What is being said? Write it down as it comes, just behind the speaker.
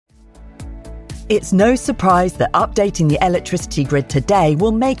It's no surprise that updating the electricity grid today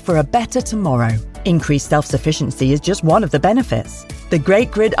will make for a better tomorrow. Increased self-sufficiency is just one of the benefits. The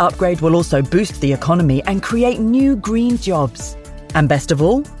Great Grid Upgrade will also boost the economy and create new green jobs. And best of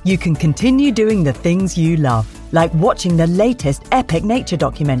all, you can continue doing the things you love, like watching the latest epic nature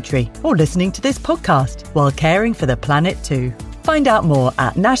documentary or listening to this podcast while caring for the planet too. Find out more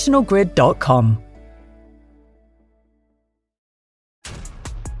at nationalgrid.com.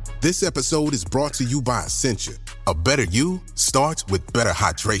 This episode is brought to you by Essentia. A better you starts with better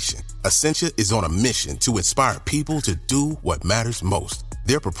hydration. Essentia is on a mission to inspire people to do what matters most.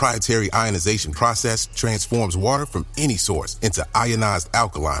 Their proprietary ionization process transforms water from any source into ionized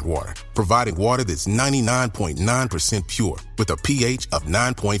alkaline water, providing water that's 99.9% pure with a pH of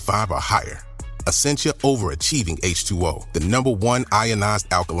 9.5 or higher. Essentia overachieving H2O, the #1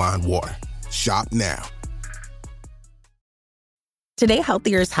 ionized alkaline water. Shop now. Today,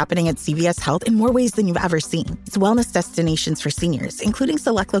 healthier is happening at CVS Health in more ways than you've ever seen. It's wellness destinations for seniors, including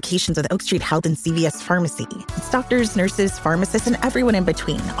select locations of Oak Street Health and CVS Pharmacy. It's doctors, nurses, pharmacists, and everyone in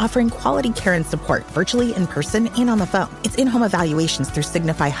between, offering quality care and support virtually, in person, and on the phone. It's in-home evaluations through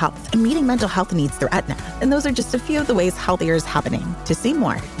Signify Health and meeting mental health needs through Aetna. And those are just a few of the ways healthier is happening. To see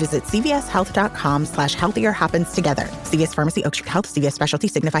more, visit cvshealth.com/healthier happens together. CVS Pharmacy, Oak Street Health, CVS Specialty,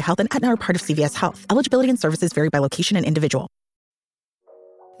 Signify Health, and Aetna are part of CVS Health. Eligibility and services vary by location and individual.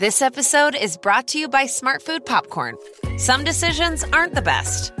 This episode is brought to you by Smart Food Popcorn. Some decisions aren't the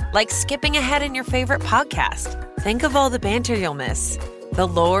best, like skipping ahead in your favorite podcast. Think of all the banter you'll miss, the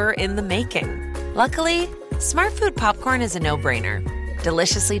lore in the making. Luckily, Smart Food Popcorn is a no-brainer.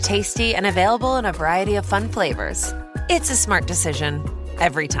 Deliciously tasty and available in a variety of fun flavors. It's a smart decision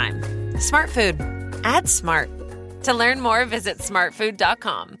every time. Smart Food. Add smart. To learn more, visit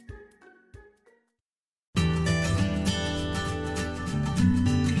smartfood.com.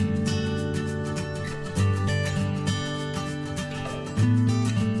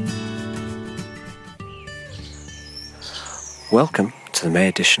 Welcome to the May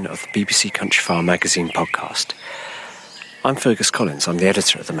edition of the BBC Countryfile magazine podcast. I'm Fergus Collins, I'm the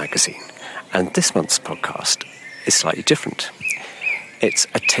editor of the magazine, and this month's podcast is slightly different. It's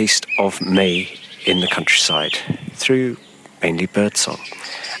a taste of May in the countryside through mainly birdsong,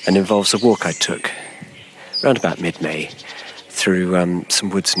 and involves a walk I took around about mid-May through some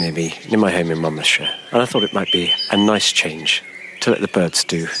woods near my home in Monmouthshire, and I thought it might be a nice change to let the birds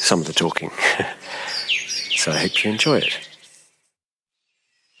do some of the talking. So I hope you enjoy it.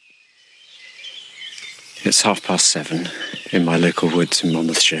 It's 7:30 in my local woods in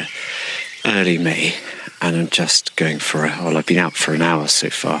Monmouthshire, early May, and I'm just going for I've been out for an hour so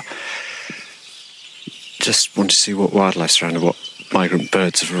far. Just want to see what wildlife's around and what migrant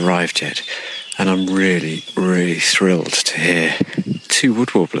birds have arrived yet. And I'm really, really thrilled to hear 2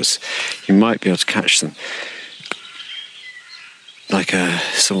 wood warblers. You might be able to catch them. Like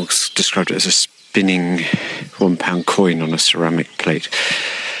someone described it as a spinning £1 coin on a ceramic plate,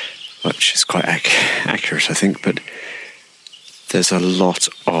 which is quite accurate, I think, but there's a lot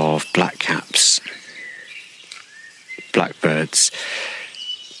of blackcaps, blackbirds,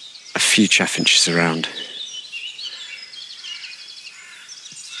 a few chaffinches around,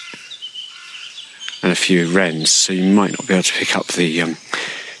 and a few wrens, so you might not be able to pick up the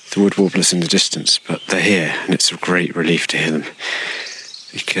wood warblers in the distance, but they're here, and it's a great relief to hear them,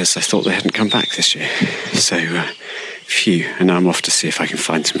 because I thought they hadn't come back this year. So, phew, and now I'm off to see if I can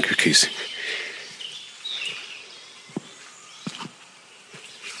find some cuckoos.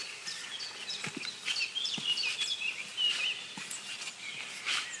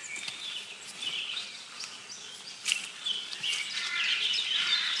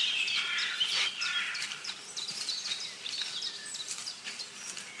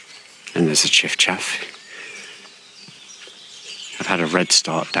 And there's a chiff-chaff. I've had a red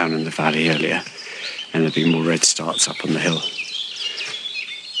start down in the valley earlier, and there'll be more red starts up on the hill.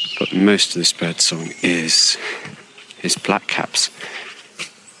 But most of this bird song is blackcaps.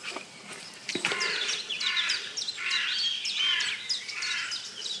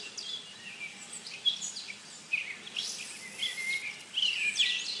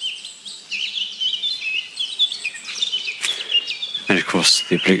 And of course,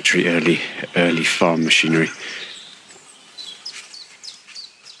 the obligatory early farm machinery.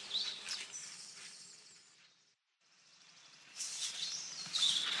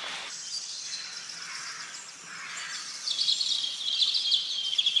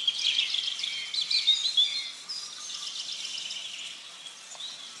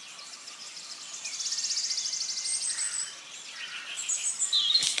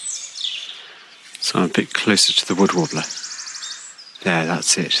 So I'm a bit closer to the wood warbler. There,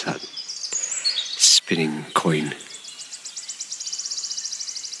 that's it. spinning coin.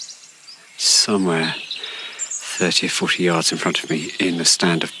 Somewhere 30 or 40 yards in front of me in a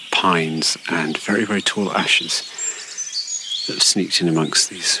stand of pines and very, very tall ashes that have sneaked in amongst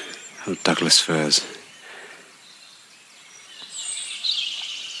these Douglas firs.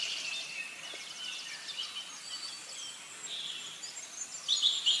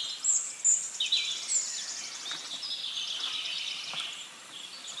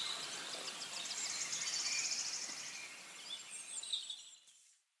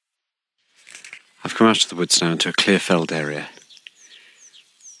 I've come out of the woods now into a clear feld area,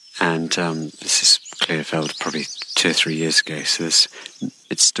 and this is clear feld probably 2 or 3 years ago, so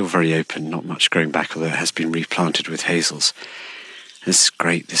it's still very open, not much growing back, although it has been replanted with hazels. It's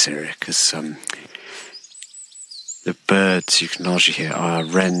great, this area, because the birds you can largely hear are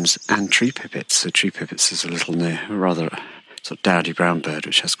wrens and tree pipits. So tree pipits is a little rather sort of dowdy brown bird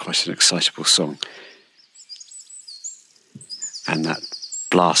which has quite an excitable song, and that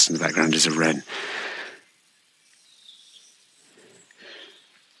blast in the background is a wren.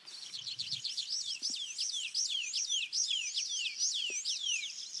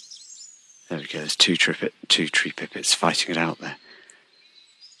 There we go, there's two tree pipits fighting it out there.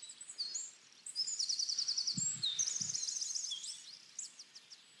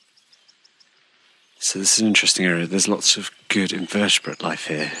 So this is an interesting area. There's lots of good invertebrate life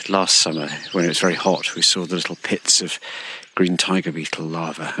here. Last summer, when it was very hot, we saw the little pits of green tiger beetle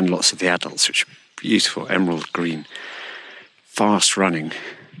larvae and lots of the adults, which are beautiful emerald green, fast running,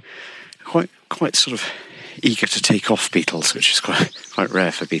 quite sort of eager to take off beetles, which is quite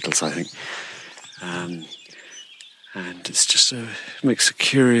rare for beetles, I think. And it's just makes a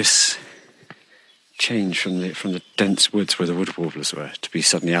curious change from the dense woods where the wood warblers were to be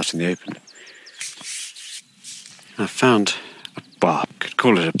suddenly out in the open. I found, I could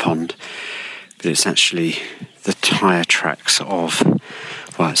call it a pond, but it's actually the tyre tracks of,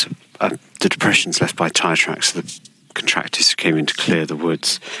 it's the depressions left by tyre tracks. The contractors who came in to clear the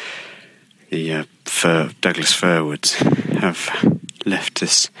woods, the Douglas fir woods, have left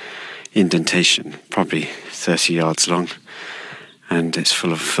this indentation, probably 30 yards long, and it's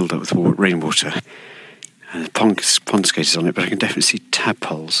filled up with rainwater. And the pond skate is on it, but I can definitely see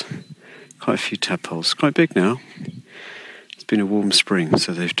tadpoles. Quite a few tadpoles. Quite big now. It's been a warm spring,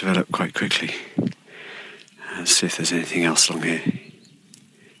 so they've developed quite quickly. Let's see if there's anything else along here.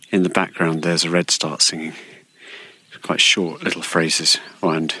 In the background, there's a redstart singing. Quite short little phrases,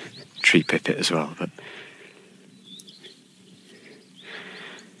 and tree pipit as well. But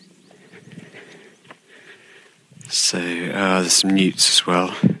so there's some newts as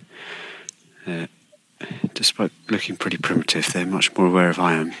well. Despite looking pretty primitive, they're much more aware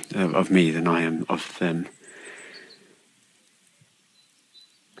of me than I am of them.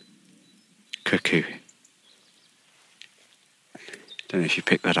 Cuckoo. Don't know if you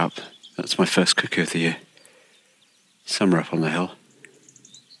picked that up. That's my first cuckoo of the year. Summer up on the hill.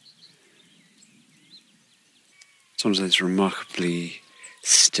 It's one of those remarkably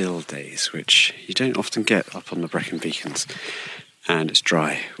still days which you don't often get up on the Brecon Beacons. And it's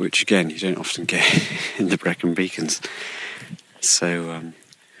dry, which again you don't often get in the Brecon Beacons. So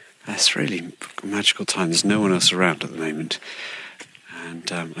that's really a magical time. There's no one else around at the moment,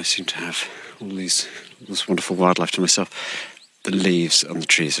 and I seem to have all this wonderful wildlife to myself. The leaves on the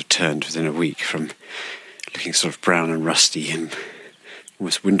trees have turned within a week from looking sort of brown and rusty and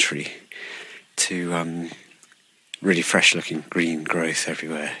almost wintry to really fresh-looking green growth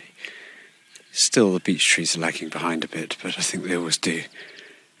everywhere. Still, the beech trees are lagging behind a bit, but I think they always do.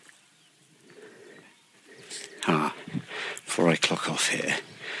 Before I clock off here,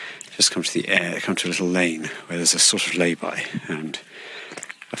 just come to a little lane where there's a sort of lay-by and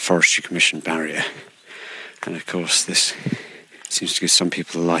a Forestry Commission barrier. And of course, this seems to give some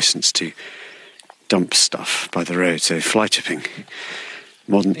people a licence to dump stuff by the road. So fly tipping,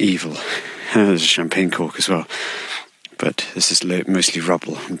 modern evil. There's a champagne cork as well. But this is mostly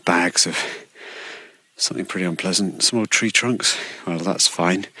rubble and bags of something pretty unpleasant. Some old tree trunks. Well, that's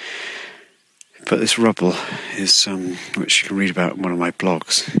fine. But this rubble is, which you can read about in one of my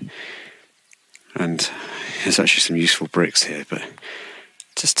blogs. And there's actually some useful bricks here, but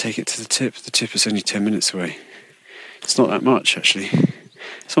just take it to the tip. The tip is only 10 minutes away. It's not that much, actually.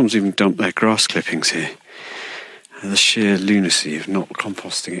 Someone's even dumped their grass clippings here. The sheer lunacy of not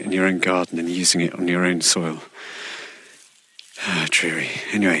composting it in your own garden and using it on your own soil. Dreary.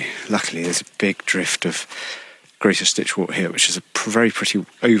 Anyway, luckily there's a big drift of greater stitchwort here, which is a very pretty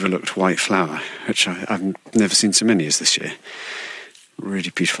overlooked white flower, which I've never seen so many as this year. Really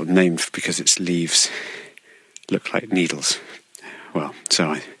beautiful, named because its leaves look like needles. Well,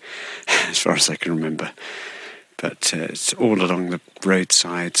 so as far as I can remember. But it's all along the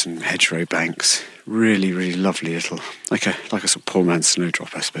roadsides and hedgerow banks. Really, really lovely little, like a sort of poor man's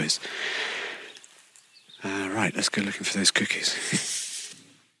snowdrop, I suppose. Right, let's go looking for those cookies.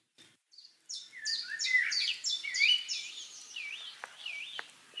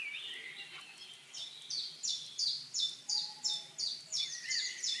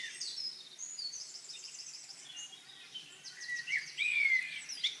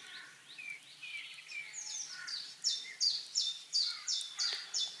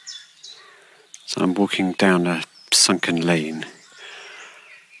 So I'm walking down a sunken lane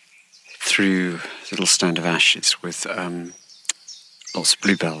through a little stand of ashes with lots of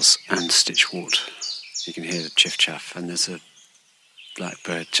bluebells and stitchwort. You can hear the chiff-chaff, and there's a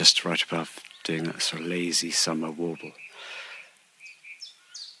blackbird just right above doing that sort of lazy summer warble.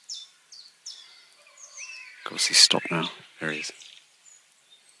 Of course, he's stopped now. There he is.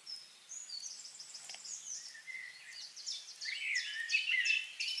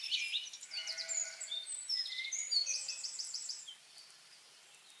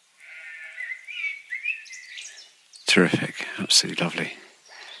 Terrific, absolutely lovely.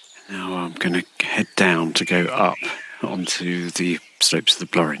 Now I'm going to head down to go up onto the slopes of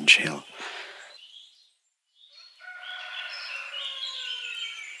the Blorange Hill.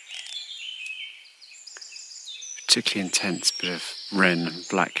 Particularly intense bit of wren and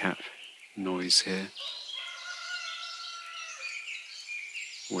blackcap noise here,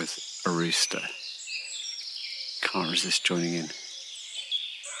 with a rooster. Can't resist joining in.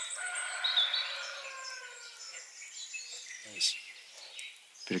 There's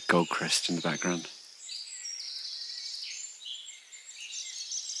a bit of goldcrest in the background.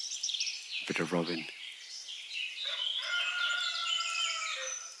 A bit of robin.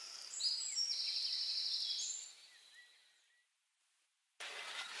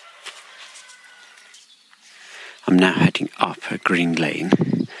 I'm now heading up a green lane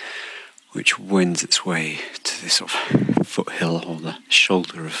which wends its way to this sort of foothill or the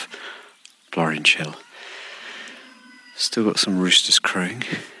shoulder of Blorange Hill. Still got some roosters crowing.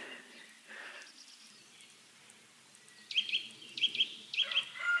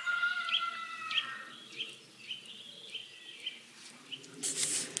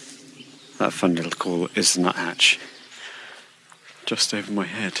 That fun little call is the nuthatch, just over my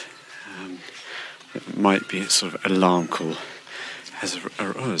head. It might be a sort of alarm call. There's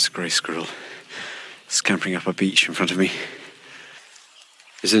a grey squirrel scampering up a beech in front of me.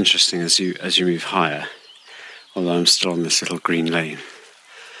 It's interesting as you move higher, although I'm still on this little green lane,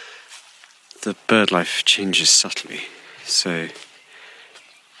 the bird life changes subtly. So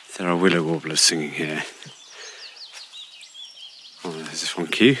there are willow warblers singing here. Oh, there's this one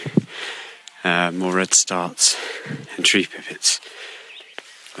cue. More redstarts and tree pipits.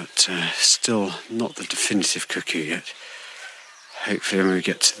 But still not the definitive cuckoo yet. Hopefully when we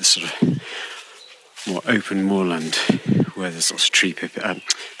get to the sort of more open moorland where there's lots of tree pipit,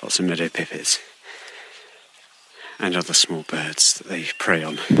 lots of meadow pipits and other small birds that they prey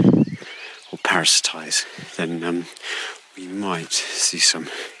on or parasitise, then we might see some,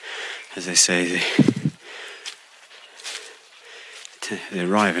 as they say, they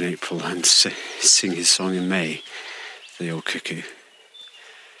arrive in April and sing his song in May, the old cuckoo.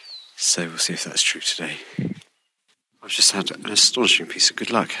 So we'll see if that's true today. I've just had an astonishing piece of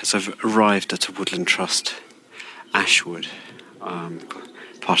good luck as I've arrived at a Woodland Trust Ashwood,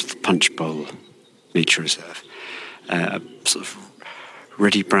 part of the Punch Bowl Nature Reserve. A sort of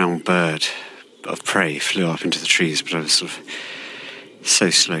reddy brown bird of prey flew up into the trees, but I was sort of so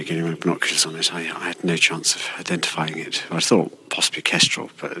slow getting my binoculars on it, I had no chance of identifying it. I thought possibly kestrel,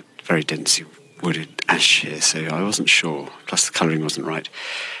 but very densely wooded ash here, so I wasn't sure, plus the colouring wasn't right.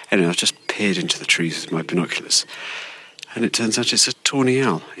 Anyway, I've just peered into the trees with my binoculars, and it turns out it's a tawny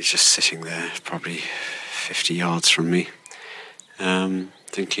owl. He's just sitting there, probably 50 yards from me,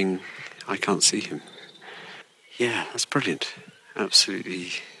 thinking, I can't see him. Yeah, that's brilliant.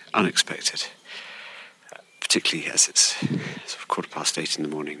 Absolutely unexpected. Particularly as it's sort of 8:15 in the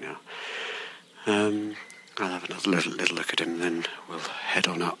morning now. I'll have another little look at him, then we'll head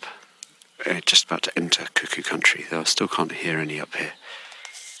on up. Just about to enter cuckoo country, though I still can't hear any up here.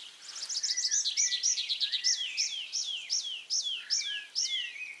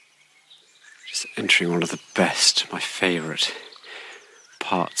 Just entering one of the best, my favourite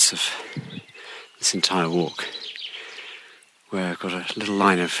parts of this entire walk, where I've got a little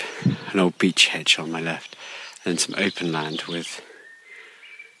line of an old beech hedge on my left, and some open land with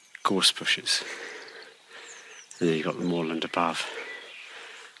gorse bushes. And then you've got the moorland above.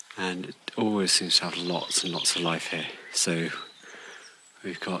 And it always seems to have lots and lots of life here. So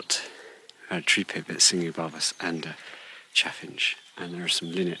we've got tree pipit singing above us, and a chaffinch, and there are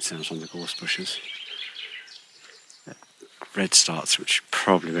some linnets out on the gorse bushes. Redstarts, which you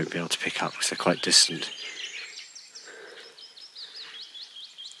probably won't be able to pick up because they're quite distant.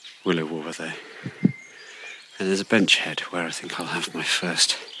 Willow warbler there. And there's a bench head where I think I'll have my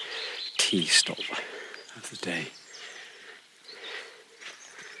first tea stop of the day.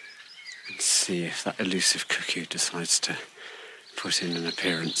 And see if that elusive cuckoo decides to put in an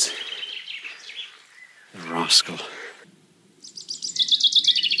appearance. The rascal.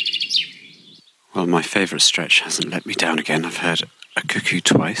 Well, my favourite stretch hasn't let me down again. I've heard a cuckoo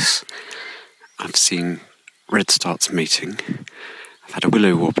twice. I've seen redstarts mating. I've had a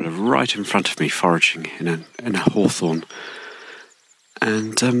willow warbler right in front of me foraging in a hawthorn.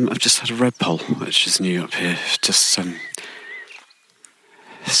 And I've just had a redpoll, which is new up here, just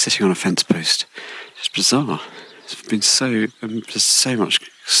sitting on a fence post. It's bizarre. It's been there's so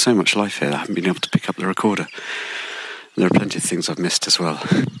much life here that I haven't been able to pick up the recorder. There are plenty of things I've missed as well.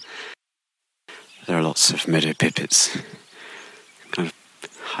 There are lots of meadow pipits, kind of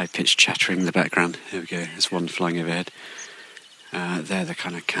high-pitched chattering in the background. Here we go, there's one flying overhead. They're the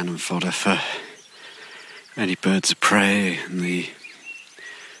kind of cannon fodder for any birds of prey, and the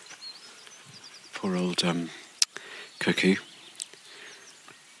poor old cuckoo.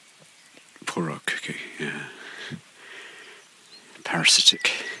 Poor old cuckoo, yeah.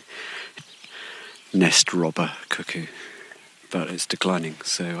 Parasitic nest robber cuckoo. But it's declining,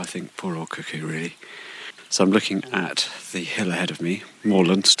 so I think poor old cuckoo, really. So I'm looking at the hill ahead of me.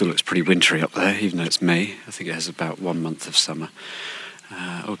 Moorland still looks pretty wintry up there, even though it's May. I think it has about 1 month of summer.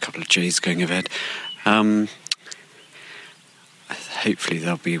 A couple of jays going overhead. Hopefully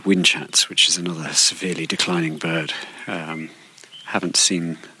there'll be whinchats, which is another severely declining bird. Haven't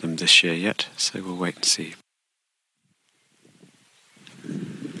seen them this year yet, so we'll wait and see.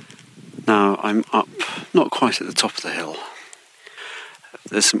 Now I'm up, not quite at the top of the hill.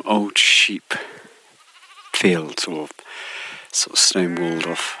 There's some old sheep fields or sort of stone-walled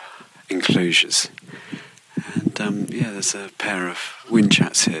off enclosures. And there's a pair of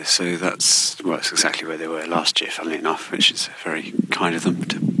whinchats here, so that's exactly where they were last year, funnily enough, which is very kind of them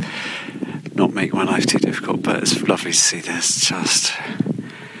to not make my life too difficult, but it's lovely to see. There's just...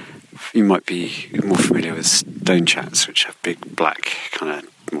 You might be more familiar with stone chats, which have big black, kind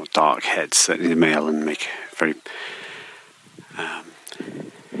of more dark heads, certainly the male, and make very...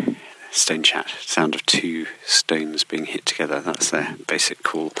 stone chat, sound of two stones being hit together. That's their basic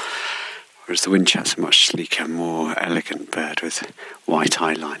call. Whereas the whinchats are a much sleeker, more elegant bird with white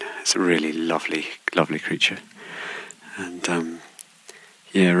eyeliner. It's a really lovely, lovely creature. And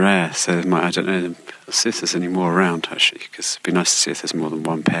rare. So I don't know. I'll see if there's any more around actually, because it'd be nice to see if there's more than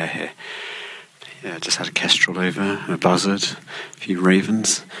one pair here. Yeah, just had a kestrel over, a buzzard, a few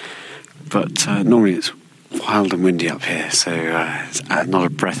ravens. But normally it's wild and windy up here, so there's not a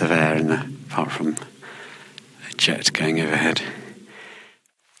breath of air apart from a jet going overhead.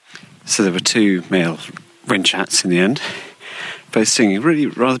 So there were two male whinchats in the end, both singing a really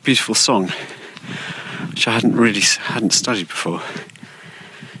rather beautiful song, which I hadn't studied before.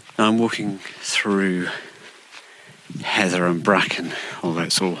 Now I'm walking through heather and bracken, although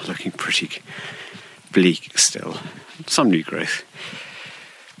it's all looking pretty bleak still. Some new growth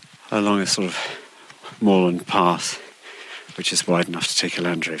along a sort of moorland path, which is wide enough to take a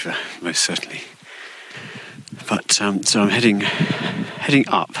Land Rover, most certainly. But so I'm heading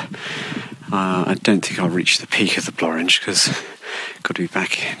up. I don't think I'll reach the peak of the Blorange because I've got to be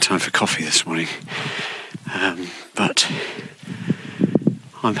back in time for coffee this morning. But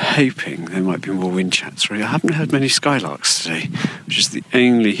I'm hoping there might be more whinchats. I haven't heard many skylarks today, which is the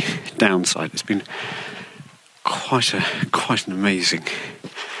only downside. It's been quite an amazing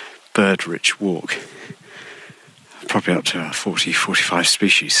bird-rich walk. Probably up to 45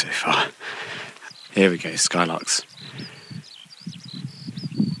 species so far. Here we go, skylarks.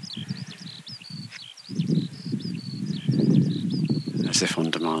 As if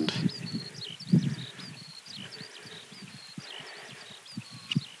on demand.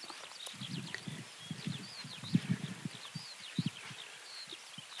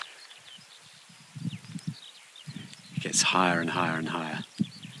 It gets higher and higher and higher.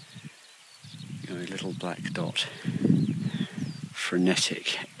 A little black dot.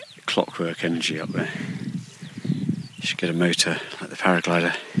 Frenetic clockwork energy up there. You should get a motor like the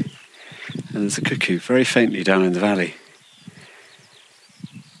paraglider. And there's a cuckoo very faintly down in the valley.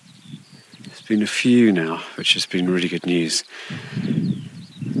 There's been a few now, which has been really good news.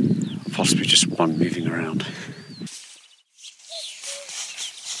 Possibly just one moving around.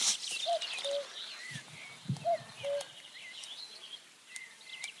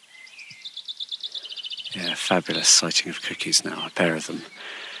 Yeah, fabulous sighting of cuckoos now, a pair of them.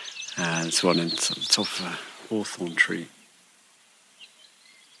 There's one at the top of a hawthorn tree.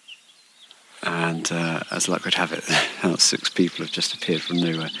 And as luck would have it, about 6 people have just appeared from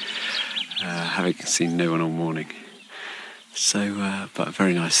nowhere, having seen no one all morning. So, but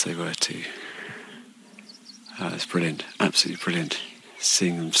very nice they were too. It's brilliant, absolutely brilliant,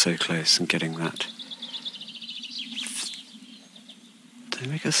 seeing them so close and getting that. They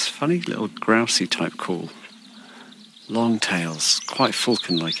make a funny little grousey type call. Long tails, quite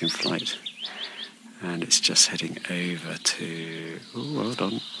falcon-like in flight. And it's just heading over to... Oh, hold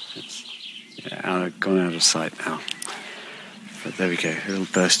on. It's gone out of sight now. But there we go, a little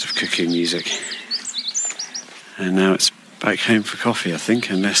burst of cuckoo music. And now it's back home for coffee, I think,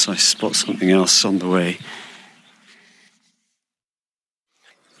 unless I spot something else on the way.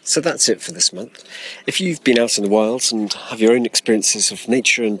 So that's it for this month. If you've been out in the wilds and have your own experiences of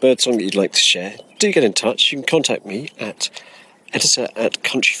nature and birdsong that you'd like to share, do get in touch. You can contact me at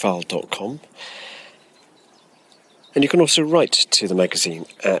editor@countryfile.com. And you can also write to the magazine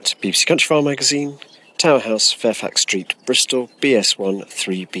at BBC Countryfile Magazine, Tower House, Fairfax Street, Bristol, BS1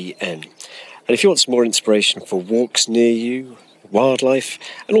 3BN. And if you want some more inspiration for walks near you, wildlife,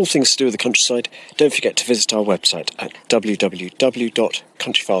 and all things to do with the countryside, don't forget to visit our website at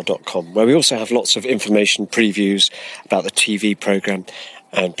www.countryfile.com, where we also have lots of information, previews about the TV programme,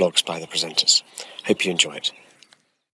 and blogs by the presenters. Hope you enjoy it.